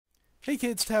Hey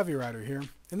kids, TaviWriter here.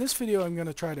 In this video I'm going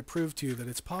to try to prove to you that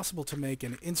it's possible to make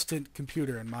an instant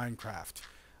computer in Minecraft.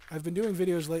 I've been doing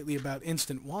videos lately about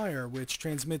instant wire, which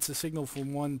transmits a signal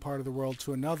from one part of the world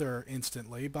to another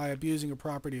instantly by abusing a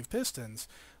property of pistons,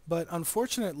 but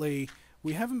unfortunately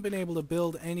we haven't been able to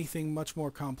build anything much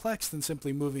more complex than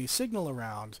simply moving a signal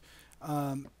around.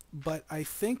 But I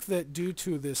think that due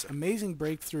to this amazing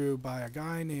breakthrough by a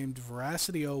guy named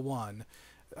Veracity01,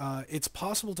 it's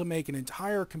possible to make an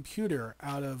entire computer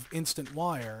out of instant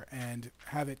wire and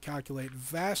have it calculate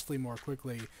vastly more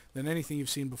quickly than anything you've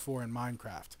seen before in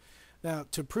Minecraft. Now,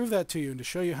 to prove that to you and to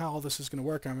show you how all this is going to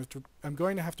work, I'm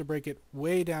going to have to break it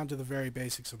way down to the very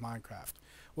basics of Minecraft.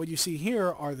 What you see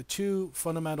here are the two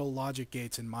fundamental logic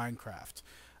gates in Minecraft.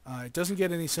 It doesn't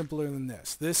get any simpler than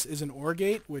this. This is an OR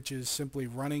gate, which is simply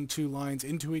running two lines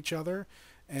into each other,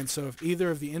 and so if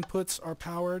either of the inputs are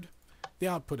powered, the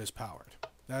output is powered.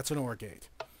 That's an OR gate.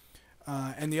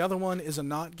 And the other one is a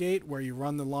NOT gate, where you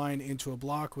run the line into a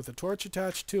block with a torch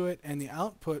attached to it, and the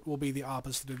output will be the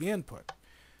opposite of the input.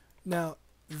 Now,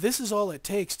 this is all it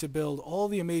takes to build all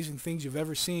the amazing things you've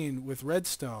ever seen with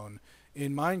redstone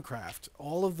in Minecraft.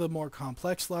 All of the more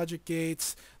complex logic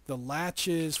gates, the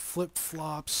latches,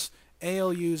 flip-flops,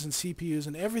 ALUs and CPUs,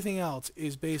 and everything else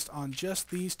is based on just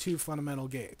these two fundamental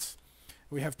gates.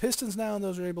 We have pistons now, and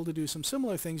those are able to do some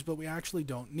similar things, but we actually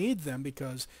don't need them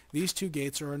because these two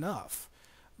gates are enough.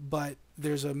 But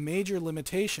there's a major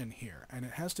limitation here, and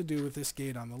it has to do with this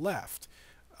gate on the left.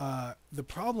 The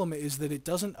problem is that it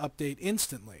doesn't update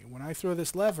instantly. When I throw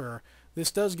this lever,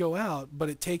 this does go out, but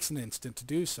it takes an instant to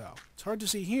do so. It's hard to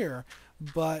see here,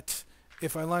 but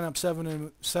if I line up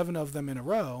seven of them in a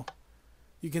row,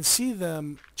 you can see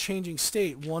them changing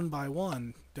state one by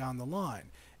one down the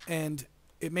line. And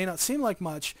it may not seem like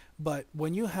much, but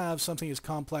when you have something as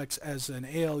complex as an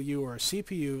ALU or a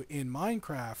CPU in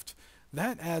Minecraft,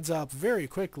 that adds up very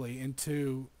quickly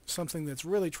into something that's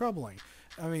really troubling.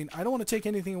 I mean, I don't want to take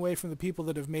anything away from the people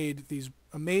that have made these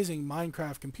amazing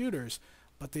Minecraft computers,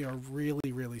 but they are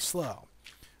really, really slow.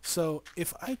 So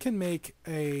if I can make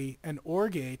an OR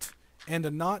gate and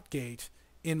a NOT gate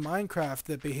in Minecraft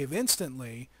that behave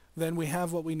instantly, then we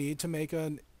have what we need to make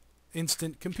an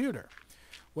instant computer.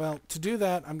 Well, to do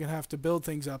that, I'm going to have to build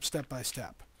things up step by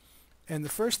step. And the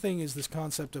first thing is this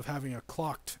concept of having a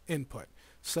clocked input.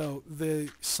 So the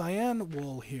cyan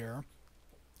wool here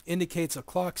indicates a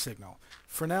clock signal.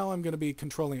 For now, I'm going to be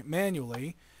controlling it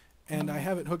manually, and I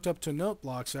have it hooked up to a note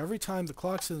block, so every time the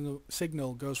clock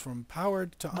signal goes from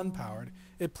powered to unpowered,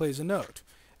 it plays a note.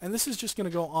 And this is just going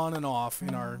to go on and off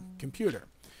in our computer.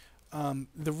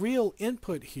 The real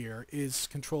input here is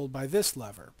controlled by this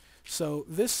lever. So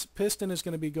this piston is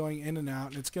going to be going in and out,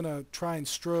 and it's going to try and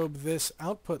strobe this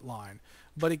output line,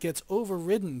 but it gets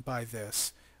overridden by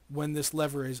this when this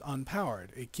lever is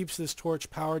unpowered. It keeps this torch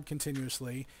powered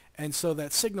continuously, and so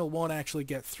that signal won't actually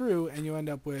get through, and you end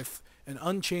up with an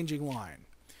unchanging line.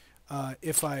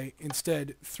 If I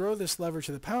instead throw this lever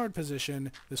to the powered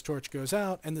position, this torch goes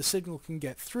out and the signal can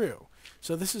get through.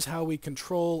 So this is how we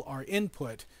control our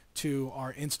input to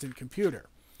our instant computer.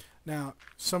 Now,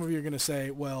 some of you are going to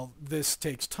say, well, this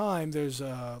takes time. There's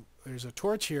a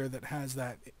torch here that has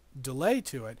that delay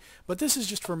to it, but this is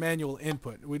just for manual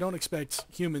input. We don't expect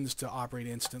humans to operate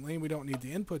instantly. We don't need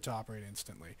the input to operate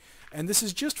instantly. And this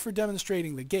is just for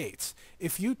demonstrating the gates.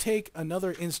 If you take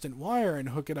another instant wire and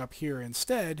hook it up here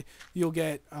instead, you'll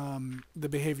get the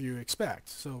behavior you expect.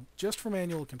 So just for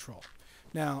manual control.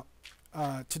 Now,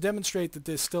 to demonstrate that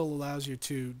this still allows you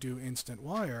to do instant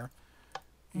wire,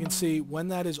 you can see when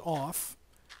that is off,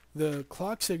 the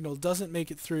clock signal doesn't make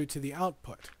it through to the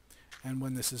output. And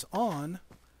when this is on,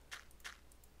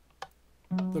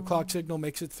 the clock signal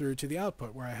makes it through to the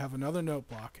output, where I have another note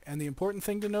block. And the important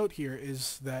thing to note here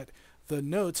is that the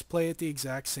notes play at the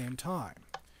exact same time.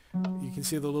 You can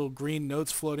see the little green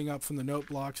notes floating up from the note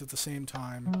blocks at the same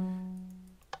time,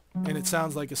 and it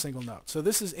sounds like a single note. So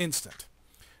this is instant.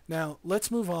 Now let's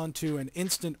move on to an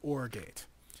instant OR gate.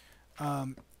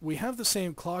 We have the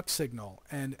same clock signal,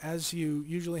 and as you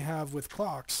usually have with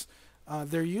clocks,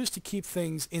 they're used to keep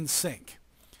things in sync.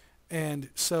 And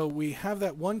so we have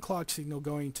that one clock signal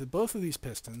going to both of these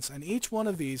pistons, and each one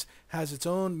of these has its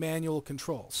own manual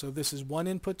control. So this is one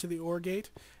input to the OR gate,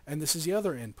 and this is the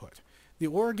other input. The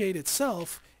OR gate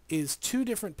itself is two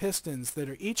different pistons that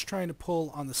are each trying to pull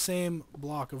on the same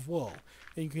block of wool.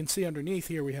 And you can see underneath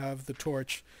here we have the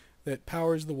torch that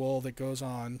powers the wool that goes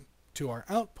on to our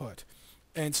output.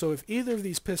 And so if either of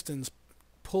these pistons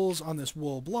pulls on this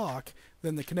wool block,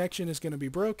 then the connection is going to be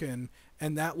broken,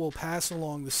 and that will pass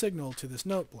along the signal to this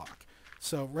note block.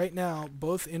 So right now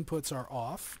both inputs are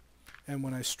off, and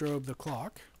when I strobe the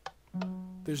clock,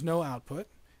 there's no output.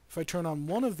 If I turn on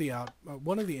one of the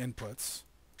inputs,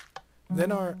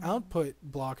 then our output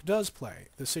block does play.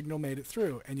 The signal made it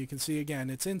through, and you can see again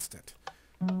it's instant.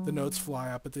 The notes fly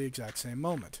up at the exact same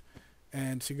moment.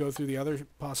 And to go through the other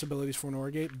possibilities for an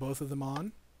OR gate, both of them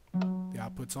on, the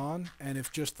output's on, and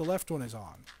if just the left one is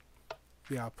on,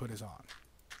 the output is on.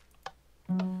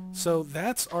 So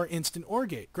that's our instant OR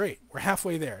gate. Great, we're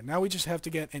halfway there. Now we just have to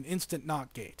get an instant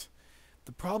NOT gate.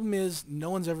 The problem is no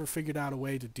one's ever figured out a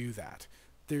way to do that.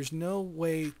 There's no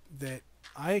way that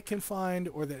I can find,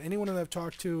 or that anyone that I've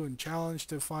talked to and challenged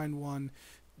to find one,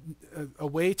 a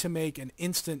way to make an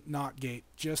instant NOT gate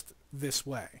just this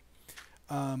way.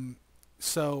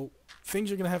 So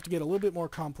things are going to have to get a little bit more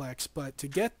complex, but to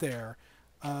get there,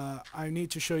 I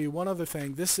need to show you one other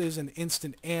thing. This is an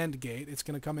instant AND gate. It's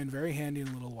going to come in very handy in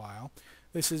a little while.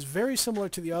 This is very similar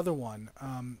to the other one.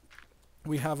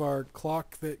 We have our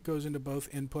clock that goes into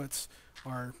both inputs,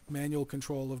 our manual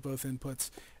control of both inputs,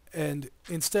 and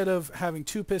instead of having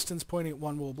two pistons pointing at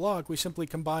one wool block, we simply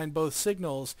combine both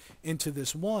signals into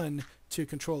this one to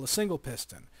control a single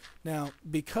piston. Now,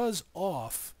 because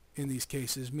off in these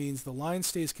cases means the line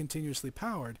stays continuously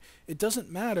powered, it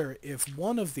doesn't matter if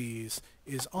one of these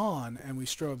is on and we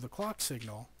strobe the clock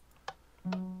signal,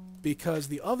 because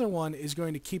the other one is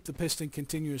going to keep the piston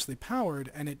continuously powered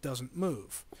and it doesn't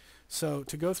move. So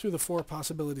to go through the four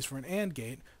possibilities for an AND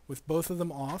gate, with both of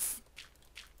them off,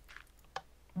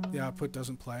 the output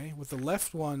doesn't play. With the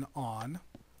left one on,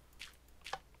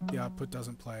 the output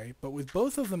doesn't play. But with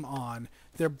both of them on,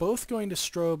 they're both going to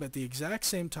strobe at the exact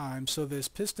same time, so this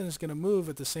piston is going to move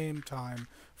at the same time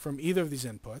from either of these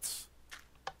inputs,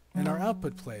 and our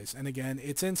output plays. And again,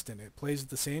 it's instant. It plays at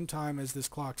the same time as this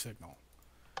clock signal.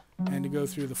 And to go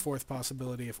through the fourth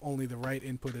possibility, if only the right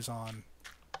input is on,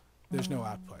 there's no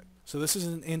output. So this is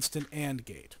an instant AND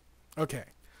gate. Okay,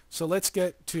 so let's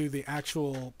get to the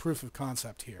actual proof of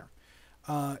concept here.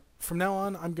 From now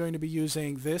on, I'm going to be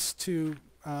using this to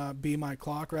be my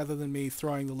clock rather than me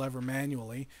throwing the lever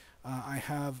manually. I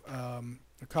have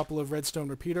a couple of redstone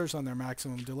repeaters on their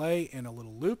maximum delay in a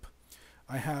little loop.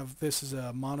 I have, this is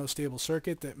a monostable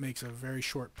circuit that makes a very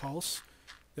short pulse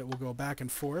that will go back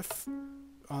and forth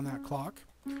on that clock.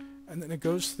 And then it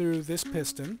goes through this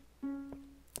piston,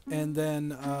 and then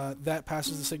that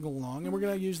passes the signal along, and we're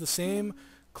going to use the same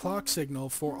clock signal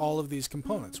for all of these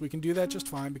components. We can do that just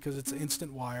fine because it's an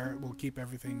instant wire. It will keep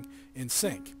everything in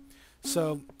sync.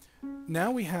 So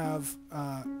now we have,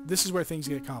 this is where things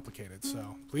get complicated,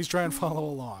 so please try and follow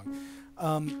along.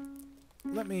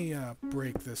 Let me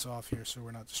break this off here so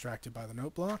we're not distracted by the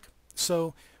note block.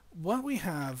 So what we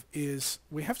have is,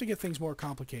 we have to get things more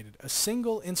complicated. A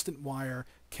single instant wire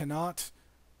cannot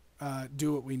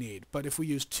do what we need, but if we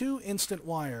use two instant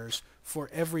wires for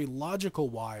every logical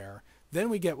wire, then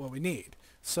we get what we need.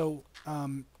 So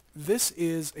this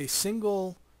is a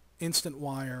single instant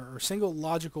wire, or single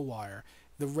logical wire.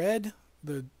 The red,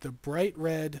 the bright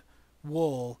red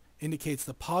wool indicates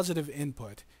the positive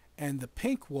input, and the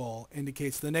pink wool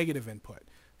indicates the negative input.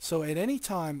 So at any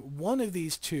time, one of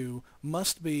these two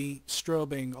must be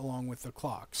strobing along with the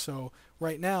clock. So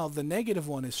right now, the negative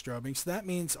one is strobing, so that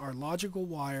means our logical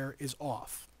wire is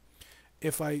off.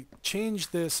 If I change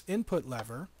this input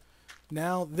lever,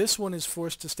 now this one is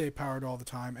forced to stay powered all the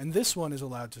time, and this one is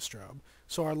allowed to strobe.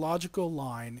 So our logical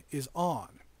line is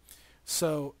on.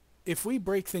 So if we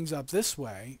break things up this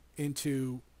way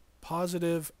into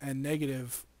positive and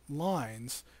negative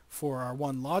lines for our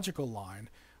one logical line,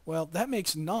 well, that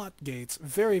makes NOT gates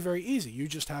very, very easy. You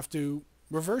just have to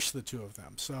reverse the two of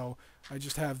them. So I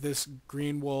just have this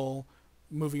green wool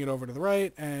moving it over to the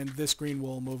right, and this green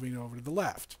wool moving it over to the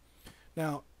left.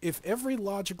 Now, if every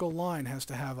logical line has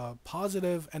to have a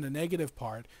positive and a negative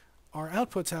part, our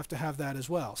outputs have to have that as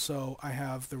well. So I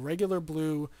have the regular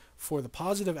blue for the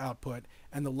positive output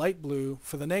and the light blue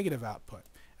for the negative output.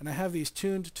 And I have these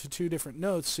tuned to two different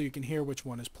notes so you can hear which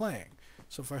one is playing.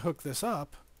 So if I hook this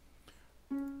up,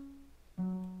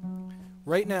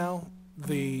 right now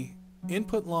the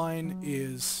input line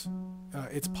is,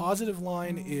 its positive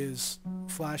line is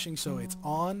flashing, so it's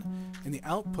on, and the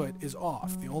output is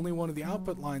off. The only one of the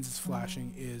output lines that's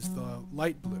flashing is the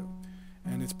light blue,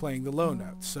 and it's playing the low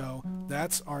note. So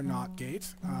that's our NOT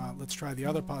gate. Let's try the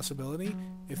other possibility.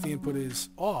 If the input is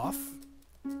off,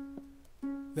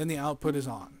 then the output is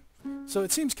on. So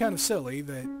it seems kind of silly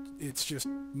that it's just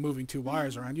moving two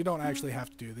wires around. You don't actually have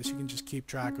to do this. You can just keep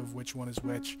track of which one is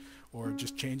which, or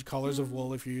just change colors of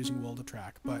wool if you're using wool to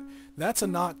track. But that's a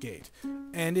NOT gate,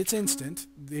 and it's instant.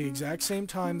 The exact same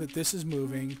time that this is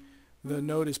moving, the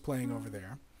note is playing over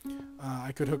there.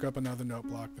 I could hook up another note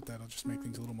block, but that'll just make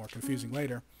things a little more confusing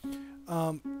later.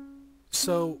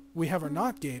 So we have our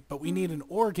NOT gate, but we need an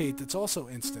OR gate that's also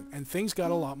instant, and things got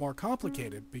a lot more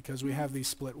complicated because we have these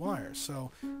split wires.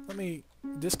 So let me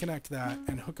disconnect that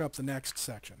and hook up the next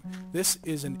section. This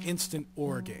is an instant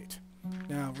OR gate.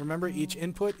 Now remember, each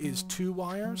input is 2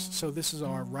 wires, so this is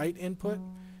our right input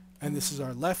and this is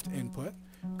our left input.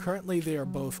 Currently they are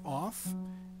both off,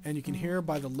 and you can hear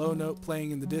by the low note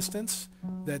playing in the distance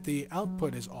that the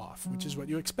output is off, which is what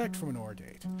you expect from an OR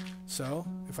gate. So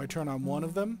if I turn on one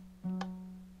of them,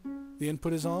 the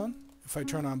input is on. If I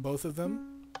turn on both of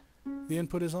them, the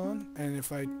input is on. And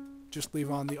if I just leave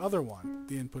on the other one,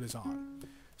 the input is on.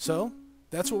 So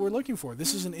that's what we're looking for.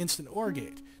 This is an instant OR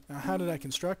gate. Now how did I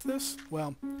construct this?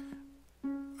 Well,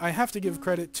 I have to give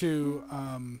credit to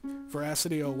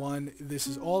Veracity01. This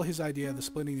is all his idea, the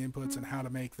splitting the inputs and how to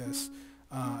make this.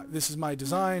 This is my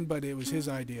design, but it was his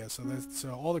idea, so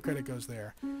all the credit goes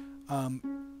there.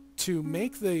 To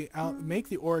make the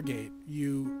OR gate,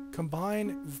 you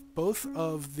combine both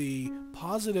of the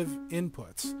positive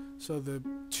inputs, so the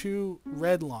 2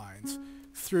 red lines,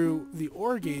 through the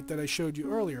OR gate that I showed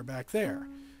you earlier back there.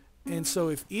 And so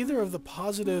if either of the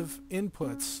positive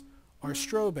inputs are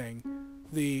strobing,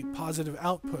 the positive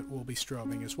output will be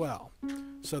strobing as well.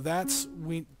 So that's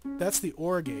the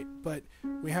OR gate, but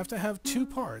we have to have 2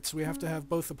 parts. We have to have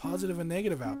both the positive and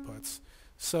negative outputs.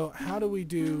 So how do we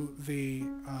do the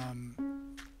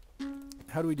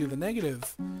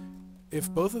negative?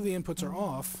 If both of the inputs are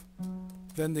off,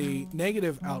 then the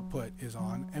negative output is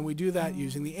on, and we do that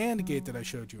using the AND gate that I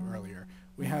showed you earlier.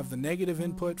 We have the negative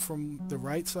input from the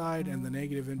right side and the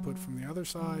negative input from the other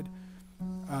side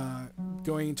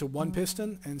going into one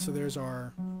piston, and so there's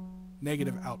our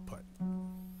negative output.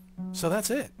 So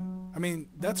that's it. I mean,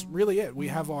 that's really it. We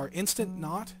have our instant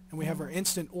NOT and we have our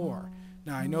instant OR.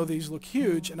 Now I know these look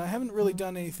huge, and I haven't really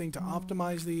done anything to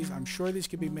optimize these. I'm sure these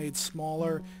could be made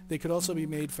smaller. They could also be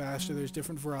made faster. There's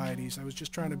different varieties. I was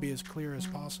just trying to be as clear as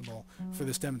possible for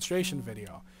this demonstration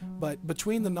video. But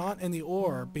between the NOT and the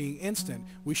OR being instant,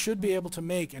 we should be able to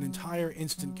make an entire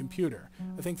instant computer.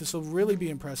 I think this will really be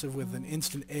impressive with an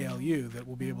instant ALU that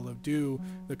will be able to do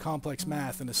the complex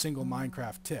math in a single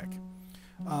Minecraft tick.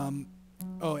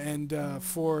 Oh, and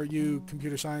for you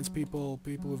computer science people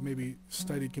who've maybe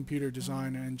studied computer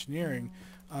design and engineering,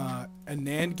 a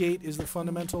NAND gate is the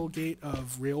fundamental gate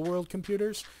of real-world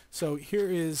computers. So here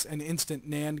is an instant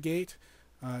NAND gate,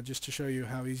 just to show you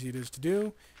how easy it is to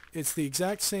do. It's the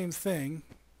exact same thing.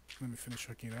 Let me finish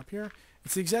hooking it up here.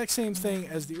 It's the exact same thing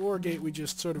as the OR gate. We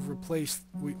just sort of replace,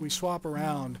 we swap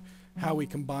around how we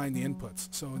combine the inputs.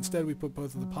 So instead we put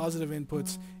both of the positive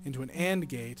inputs into an AND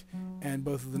gate and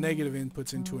both of the negative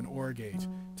inputs into an OR gate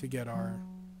to get our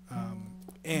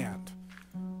AND.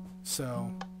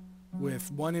 So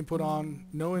with one input on,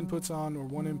 no inputs on, or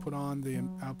one input on, the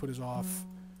output is off.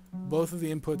 Both of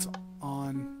the inputs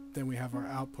on, then we have our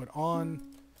output on.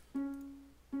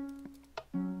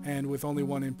 And with only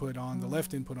one input on, the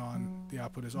left input on, the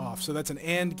output is off. So that's an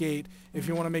AND gate. If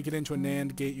you want to make it into a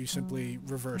NAND gate, you simply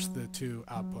reverse the 2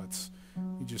 outputs.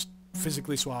 You just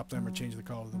physically swap them or change the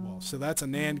color of the wall. So that's a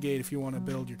NAND gate if you want to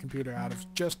build your computer out of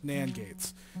just NAND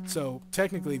gates. So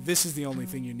technically this is the only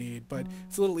thing you need, but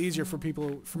it's a little easier for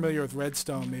people familiar with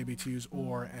Redstone maybe to use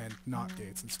OR and NOT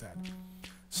gates instead.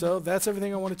 So that's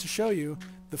everything I wanted to show you.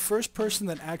 The first person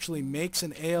that actually makes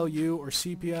an ALU or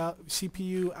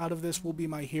CPU out of this will be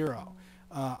my hero.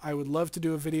 I would love to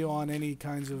do a video on any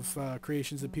kinds of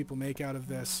creations that people make out of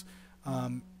this.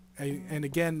 And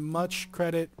again, much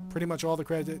credit, pretty much all the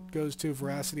credit goes to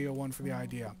Veracity01 for the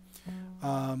idea.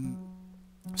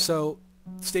 So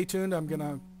stay tuned. I'm going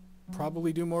to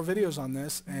probably do more videos on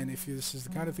this, and if this is the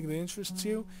kind of thing that interests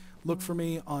you, look for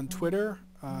me on Twitter,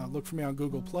 look for me on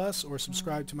Google+, or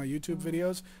subscribe to my YouTube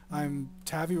videos. I'm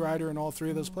Tavi Rider in all 3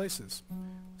 of those places.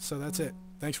 So that's it.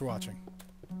 Thanks for watching.